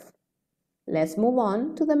verb. Let's move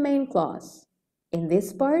on to the main clause. In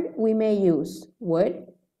this part, we may use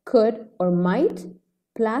would, could, or might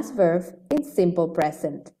plus verb in simple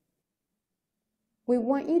present. We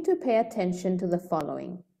want you to pay attention to the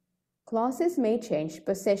following. Clauses may change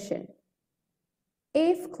position.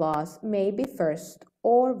 If clause may be first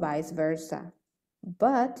or vice versa,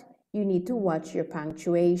 but you need to watch your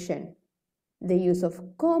punctuation. The use of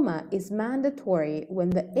comma is mandatory when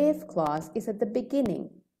the if clause is at the beginning.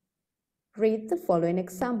 Read the following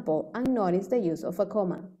example and notice the use of a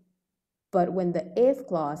comma. But when the if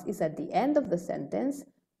clause is at the end of the sentence,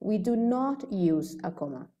 we do not use a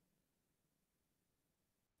comma.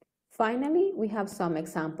 Finally, we have some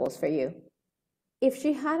examples for you. If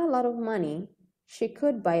she had a lot of money, she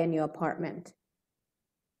could buy a new apartment.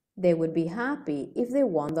 They would be happy if they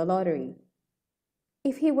won the lottery.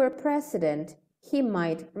 If he were president, he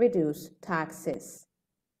might reduce taxes.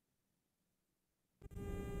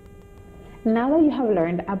 Now that you have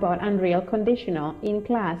learned about unreal conditional in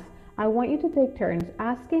class, I want you to take turns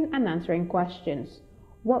asking and answering questions.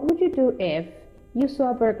 What would you do if you saw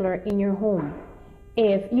a burglar in your home?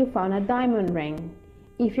 If you found a diamond ring?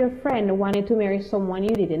 If your friend wanted to marry someone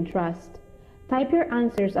you didn't trust? Type your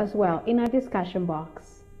answers as well in our discussion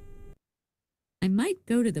box. I might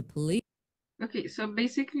go to the police. Okay, so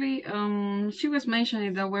basically, she was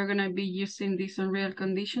mentioning that we're gonna be using this unreal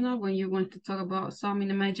conditional when you want to talk about some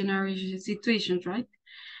imaginary situations, right?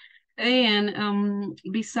 And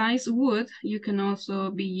besides would, you can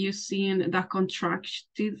also be using the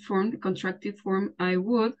contracted form, I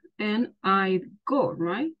would and I'd go,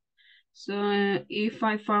 right? So if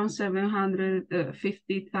I found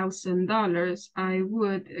 $750,000, I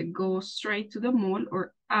would go straight to the mall,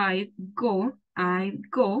 or I'd go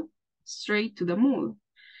straight to the mall.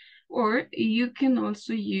 Or you can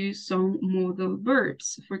also use some modal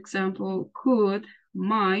verbs. For example, could,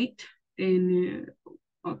 might, and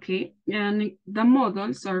okay. And the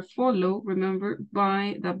modals are followed, remember,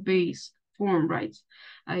 by the base form, right?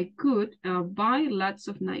 I could buy lots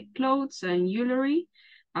of nice clothes and jewelry.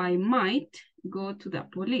 I might go to the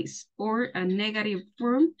police. Or a negative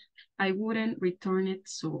form, I wouldn't return it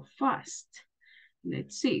so fast.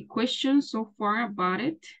 Let's see, questions so far about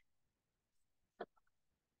it?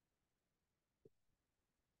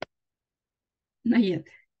 Not yet.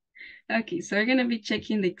 Okay, so we're gonna be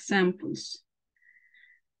checking the examples.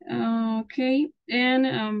 Okay,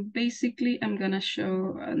 and basically I'm gonna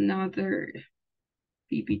show another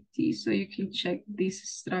PPT so you can check these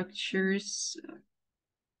structures.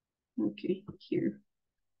 Okay, here.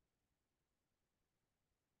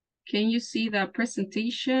 Can you see the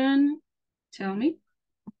presentation? Tell me.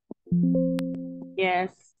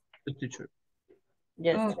 Yes. The teacher.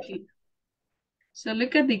 Yes. Okay. So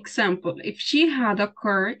look at the example. If she had a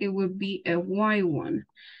car, it would be a Y one.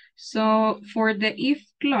 So for the if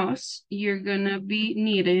clause, you're gonna be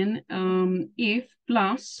needing if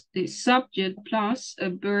plus the subject plus a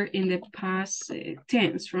verb in the past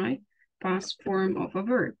tense, right? Past form of a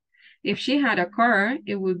verb. If she had a car,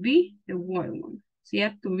 it would be a Y one. Si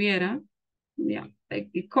ella tuviera, yeah, like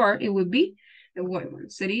a car, it would be a Y one.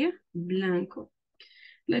 Sería blanco.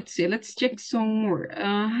 Let's see, let's check some more.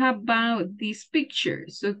 How about this picture?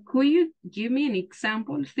 So could you give me an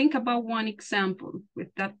example? Think about one example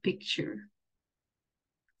with that picture.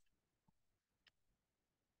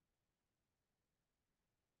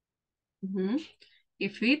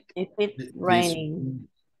 If it's raining.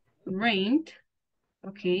 Rained,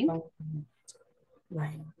 okay.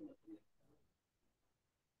 Right.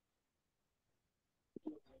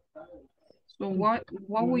 So what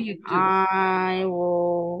will you do? I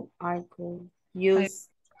could use.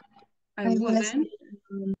 I wouldn't.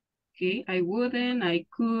 Okay, I wouldn't, I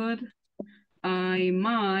could, I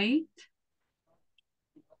might.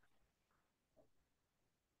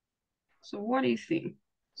 So what do you think?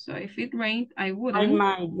 So if it rained, I wouldn't.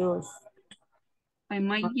 I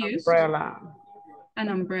might use umbrella. An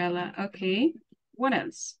umbrella. Okay. What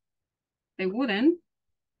else? I wouldn't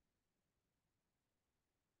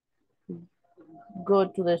go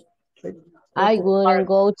to the street. I wouldn't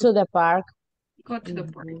go to the park. Go to the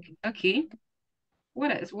park. Okay.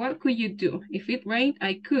 What else? What could you do? If it rained,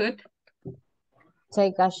 I could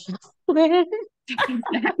take a shower. Stay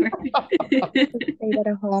at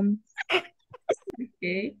home.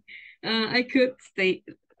 Okay. I could stay.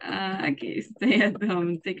 Okay, stay at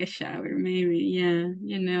home, take a shower, maybe. Yeah,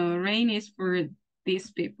 you know, rain is for these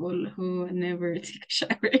people who never take a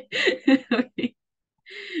shower. Okay.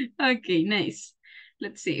 Okay, nice.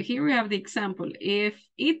 Let's see. Here we have the example. If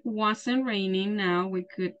it wasn't raining now, we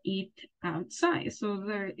could eat outside. So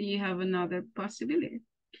there you have another possibility.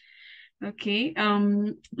 Okay,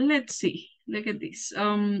 let's see. Look at this.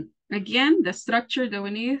 Again, the structure that we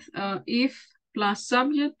need, if plus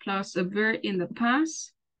subject plus a verb in the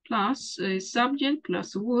past plus a subject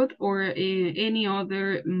plus would or any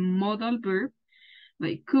other modal verb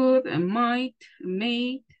like could and might,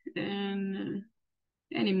 may, and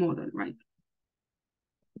any model, right?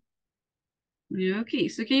 Okay,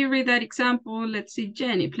 so can you read that example? Let's see,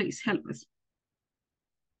 Jenny, please help us.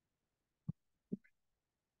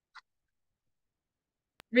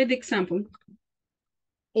 Read the example.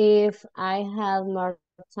 If I had more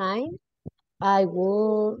time, I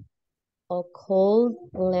would or could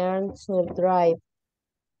learn to drive.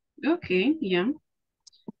 Okay, yeah.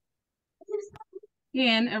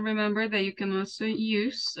 And remember that you can also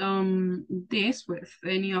use this with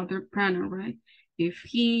any other pronoun, right? If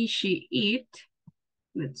he, she, it,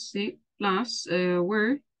 let's see, plus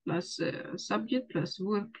were, plus subject, plus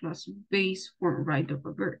would, plus base form, right, of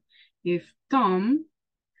a verb. If Tom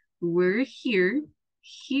were here,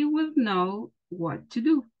 he would know what to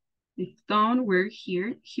do. If Tom were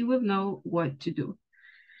here, he would know what to do.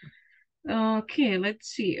 Okay, let's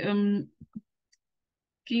see. Can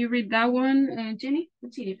you read that one, Jenny?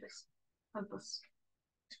 Continue, please. Help us.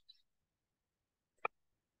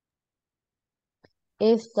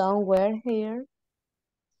 If Tom were here,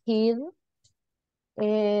 he'd,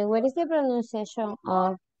 what is the pronunciation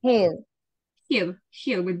of he'd? He'll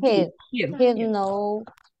with D. He'd know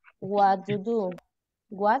what to do.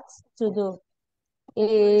 What to do.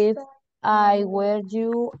 If I were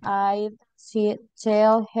you, I'd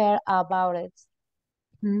tell her about it.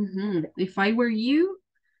 If I were you,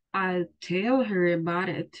 I'll tell her about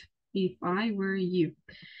it. If I were you.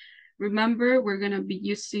 Remember, we're going to be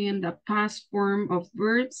using the past form of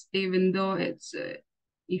verbs, even though it's,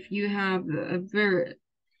 if you have a verb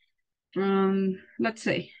from, let's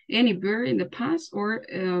say, any verb in the past or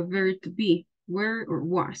a verb to be, were or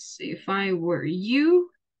was. If I were you,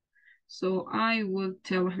 so I would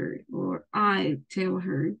tell her or I tell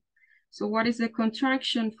her. So what is the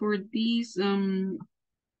contraction for these,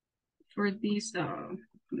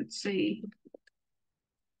 let's say,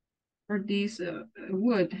 for these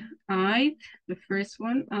would? I, the first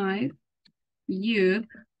one, I, you'd,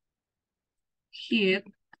 he'd,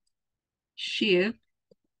 she'd,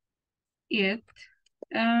 it,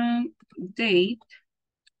 date,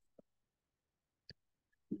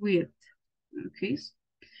 with. Okay.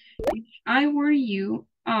 If I were you,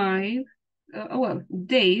 I, well,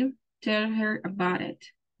 Dave, tell her about it.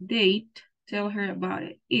 Date, tell her about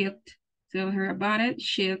it. It, tell her about it.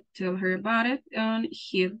 She'd tell her about it. And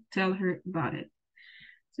he'd tell her about it.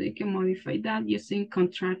 So you can modify that using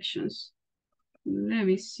contractions. Let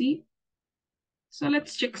me see. So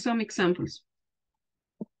let's check some examples.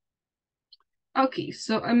 Okay,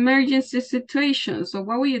 so emergency situation. So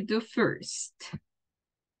what will you do first?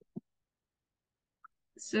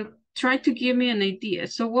 So try to give me an idea.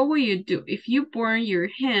 So what will you do? If you burn your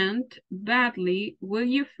hand badly, will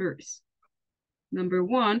you first? Number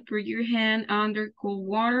one, put your hand under cold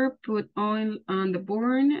water, put oil on the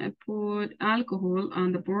burn, and put alcohol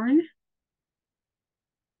on the burn.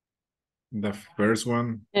 The first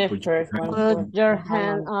one. Put your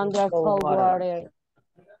hand under cold water.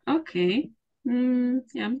 Okay.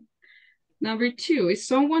 Yeah. Number two, if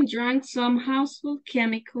someone drank some household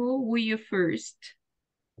chemical, will you first?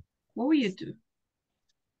 What will you do?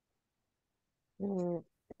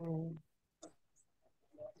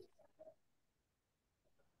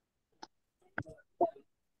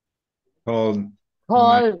 Call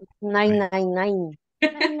 999.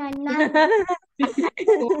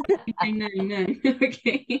 999.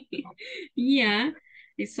 Okay. Yeah.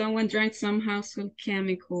 If someone drank some household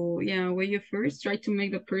chemical, yeah, will you first try to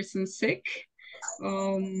make the person sick?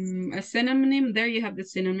 A synonym, there you have the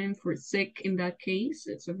synonym for sick in that case.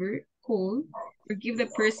 It's a very cold. Or give the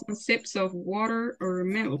person sips of water or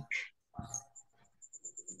milk.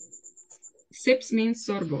 Sips means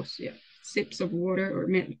sorbos, yeah. Sips of water or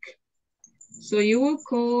milk. So you will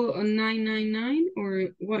call a 999 or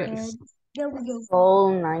what else?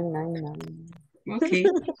 Call 999. Okay.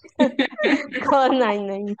 Call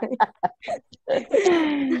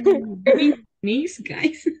 999. Nice,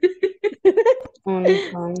 guys.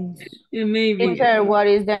 Yeah, maybe. Teacher, what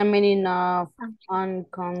is the meaning of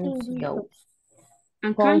unconscious?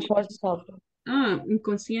 Unconscious.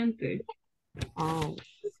 Inconsciente. Oh.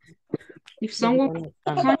 If someone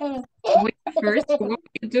first, what will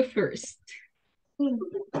you do first?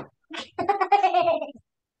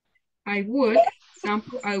 I would,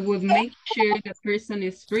 example, I would make sure the person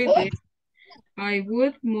is breathing. I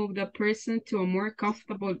would move the person to a more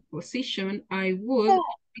comfortable position. I would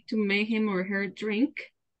try to make him or her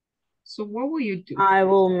drink. So what will you do? I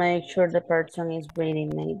will make sure the person is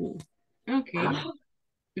breathing, maybe. Okay.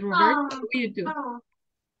 Robert, what will you do?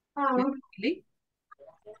 Really?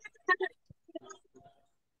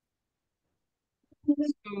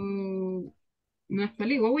 So,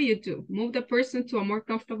 Natalie, what will you do? Move the person to a more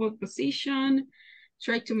comfortable position,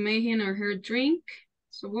 Try to make him or her drink.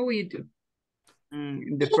 So what will you do?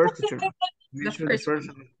 The first teacher. The Mention first the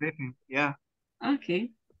person is speaking. Yeah.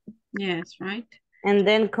 Okay. Yes, right. And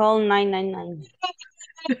then call 999.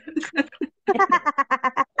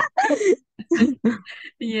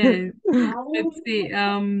 Yes. Let's see.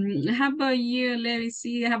 How about you? Let me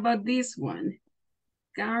see. How about this one?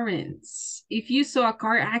 Garants. If you saw a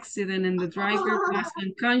car accident and the driver was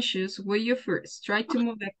unconscious, will you first try to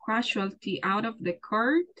move the casualty out of the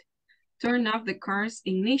car, turn off the car's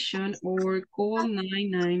ignition, or call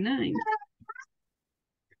 999?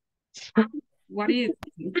 What do you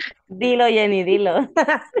think? Dilo, Jenny, dilo.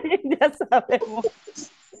 Ya sabemos.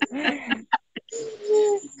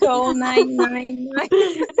 Call 999.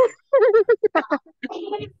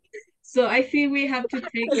 So I think we have to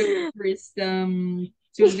take a first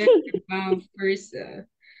to learn about first to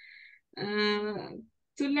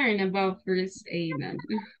learn about first aid and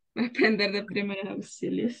aprender de primeros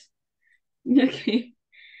auxilios. Okay.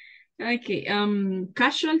 Okay.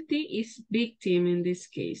 Casualty is victim in this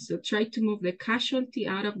case. So try to move the casualty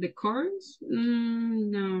out of the cars.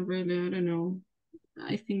 No, really, I don't know.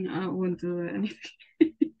 I think I won't do anything.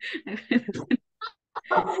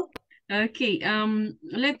 Okay,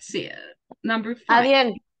 let's see. Number 5.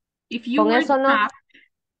 Adiel, If you con were eso no. trapped,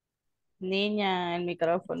 Niña, el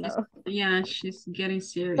micrófono. yeah, she's getting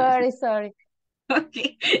serious. Sorry.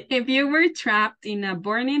 Okay, if you were trapped in a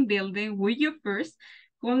burning building, would you first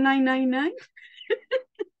call 999?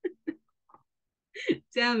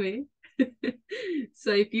 Tell me.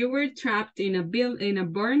 So if you were trapped in a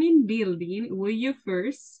burning building, would you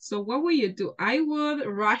first? So what would you do? I would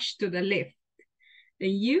rush to the lift.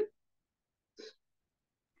 And you?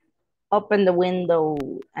 Open the window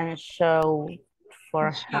and shout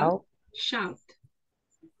for help. Shout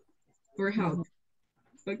for help.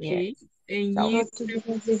 Okay. Yes. And So you? To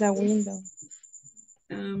the window.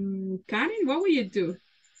 Karen, what will you do?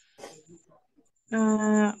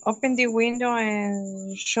 Open the window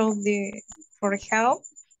and shout for help.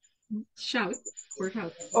 Shout for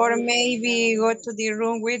help. Or maybe go to the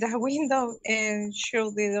room with a window and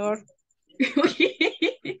shut the door. Okay.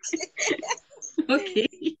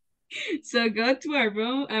 Okay. So go to a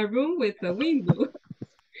room with a window.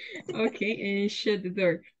 Okay, and shut the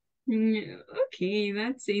door. Okay,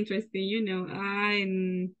 that's interesting. You know, I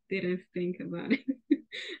didn't think about it.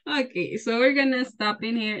 Okay, so we're gonna stop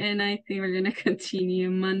in here, and I think we're gonna continue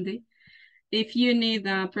Monday. If you need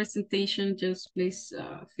a presentation, just please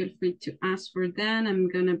feel free to ask for that. I'm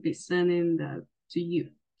gonna be sending that to you.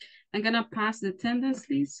 I'm gonna pass the attendance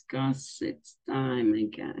list because it's time, I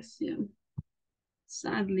guess. Yeah.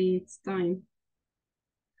 Sadly, it's time.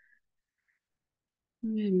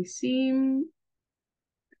 Let me see.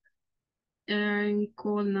 And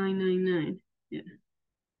call 999. Yeah.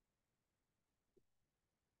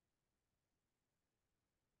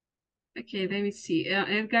 Okay, let me see.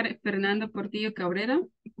 Edgar Fernando Portillo Cabrera.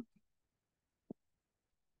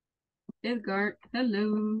 Edgar,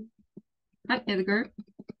 hello. Hi, Edgar.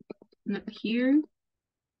 Not here.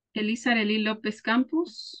 Elisa Arely Lopez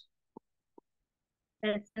Campos.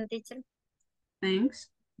 Present, teacher. Thanks.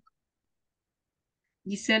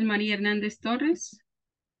 Giselle María Hernández Torres.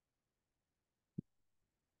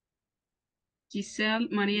 Giselle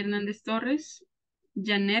María Hernández Torres.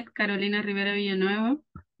 Janet Carolina Rivera Villanueva.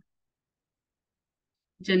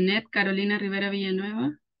 Janet Carolina Rivera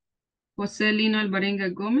Villanueva. José Lino Alvarenga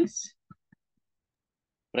Gómez.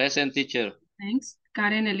 Present, teacher. Thanks.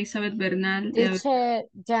 Karen Elizabeth Bernal. Teacher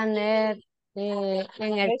Janet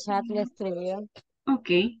en el chat le escribió.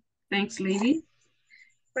 Okay, thanks, lady.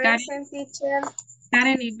 Present, teacher.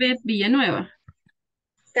 Karen Yvette Villanueva.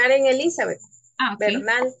 Karen Elizabeth. Okay.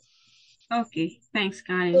 Bernal. Okay, thanks,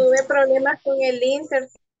 Karen. Tuve problemas con el Inter,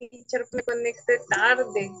 teacher, me conecté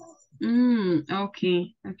tarde.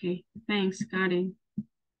 Okay, thanks, Karen.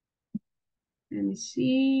 Let me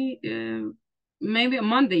see. Maybe on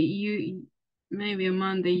Monday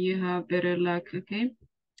you have better luck. Okay.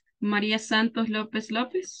 María Santos López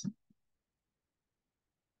López.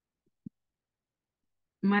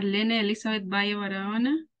 Marlene Elizabeth Valle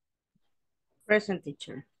Barahona. Present,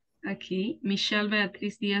 teacher. Okay. Michelle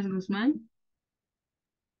Beatriz Díaz Guzmán.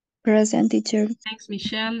 Present, teacher. Thanks,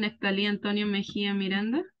 Michelle. Neftali Antonio Mejía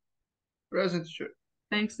Miranda. Present, teacher.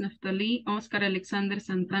 Thanks, Neftali. Oscar Alexander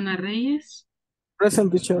Santana Reyes.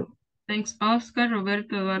 Present, teacher. Thanks, Oscar.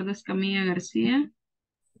 Roberto Eduardo Escamilla García.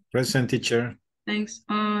 Present, teacher. Thanks,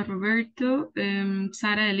 Roberto.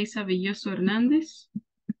 Sara Elisa Villoso Hernández.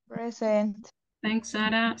 Present. Thanks,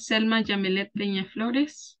 Sara. Selma Yamilet Peña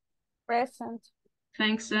Flores. Present.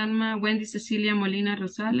 Thanks, Selma. Wendy Cecilia Molina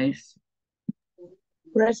Rosales.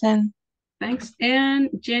 Present. Thanks. And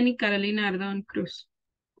Jenny Carolina Ardon Cruz.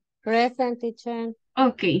 Present, teacher.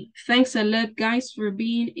 Okay, thanks a lot, guys, for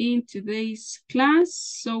being in today's class.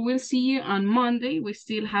 So we'll see you on Monday. We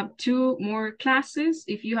still have 2 more classes.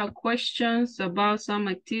 If you have questions about some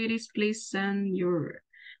activities, please send your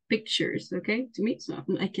pictures, okay, to me so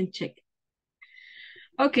I can check.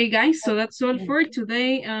 Okay, guys, so that's all for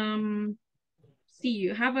today. See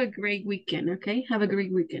you. Have a great weekend, okay? Have a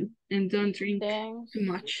great weekend. And don't drink too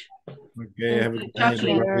much. Okay, have a good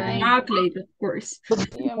Chocolate, chocolate, of course.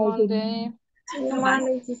 See you Monday. See you Monday.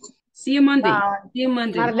 See you Monday. Bye. See you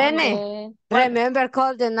Monday. Marlene, remember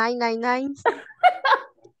call the 999?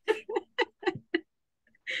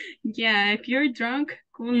 Yeah, if you're drunk,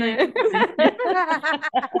 cool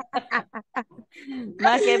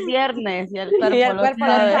Más que viernes y el cuerpo, Y el cuerpo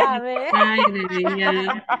lo sabe. Friday,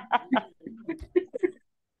 yeah.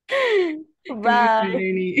 Bye.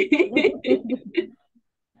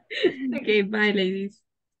 Okay, bye, ladies.